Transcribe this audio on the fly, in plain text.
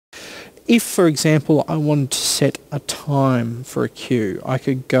If, for example, I wanted to set a time for a cue, I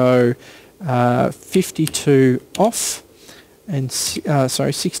could go 52 off and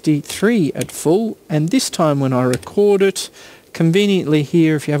 63 at full, and this time when I record it, conveniently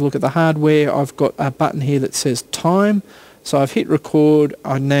here, if you have a look at the hardware, I've got a button here that says time. So I've hit record,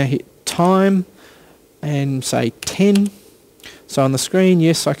 I now hit time and say 10. So on the screen,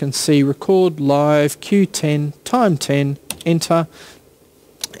 yes, I can see record live, Q10, time 10, enter,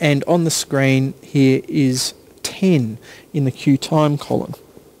 and on the screen here is 10 in the Q time column.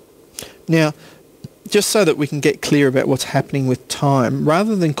 Now, just so that we can get clear about what's happening with time,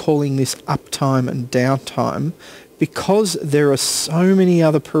 rather than calling this uptime and downtime, because there are so many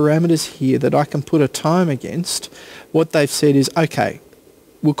other parameters here that I can put a time against, what they've said is, okay,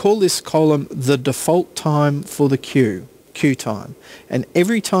 we'll call this column the default time for the Q time. And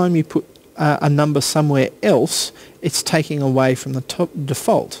every time you put a number somewhere else, it's taking away from the top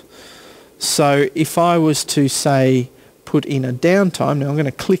default. So if I was to say, put in a downtime, now I'm going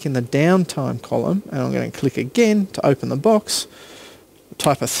to click in the downtime column, and I'm going to click again to open the box,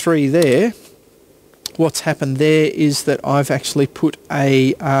 type a 3 there. What's happened there is that I've actually put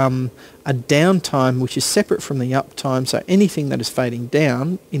a downtime which is separate from the uptime, so anything that is fading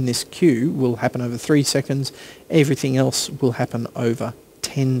down in this queue will happen over 3 seconds, everything else will happen over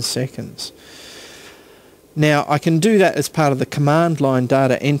 10 seconds. Now I can do that as part of the command line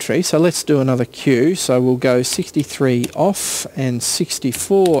data entry, so let's do another queue. So we'll go 63 off and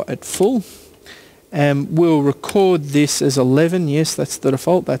 64 at full, and we'll record this as 11. Yes, that's the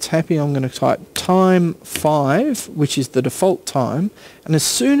default, that's happy. I'm going to type time 5, which is the default time, and as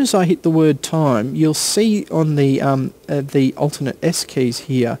soon as I hit the word time, you'll see on the alternate S keys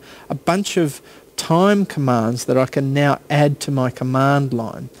here a bunch of time commands that I can now add to my command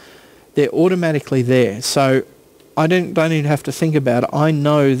line. They're automatically there, so I don't even have to think about it. I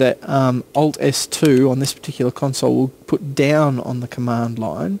know that Alt S2 on this particular console will put down on the command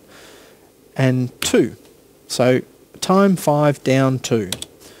line and 2. So time 5 down 2.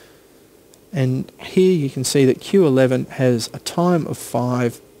 And here you can see that Q11 has a time of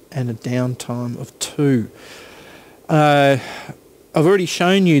 5 and a downtime of 2. I've already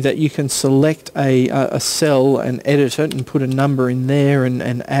shown you that you can select a cell and edit it and put a number in there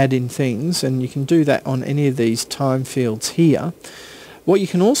and add in things, and you can do that on any of these time fields here. What you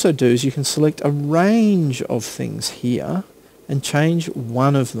can also do is you can select a range of things here and change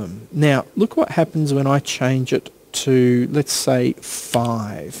one of them. Now look what happens when I change it to, let's say,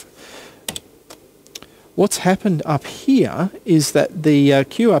 5. What's happened up here is that the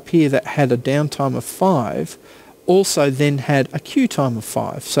queue up here that had a downtime of 5 also then had a queue time of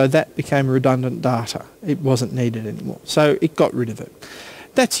 5, so that became redundant data. It wasn't needed anymore, so it got rid of it.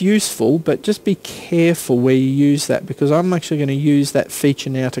 That's useful, but just be careful where you use that, because I'm actually going to use that feature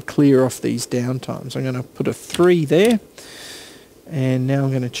now to clear off these downtimes. I'm going to put a 3 there, and now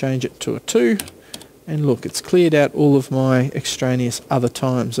I'm going to change it to a 2, and look, it's cleared out all of my extraneous other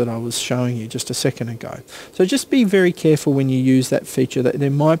times that I was showing you just a second ago. So just be very careful when you use that feature, that there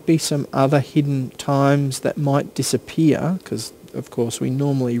might be some other hidden times that might disappear, because of course we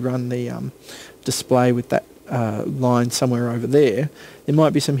normally run the display with that line somewhere over there. There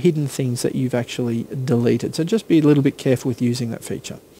might be some hidden things that you've actually deleted, so just be a little bit careful with using that feature.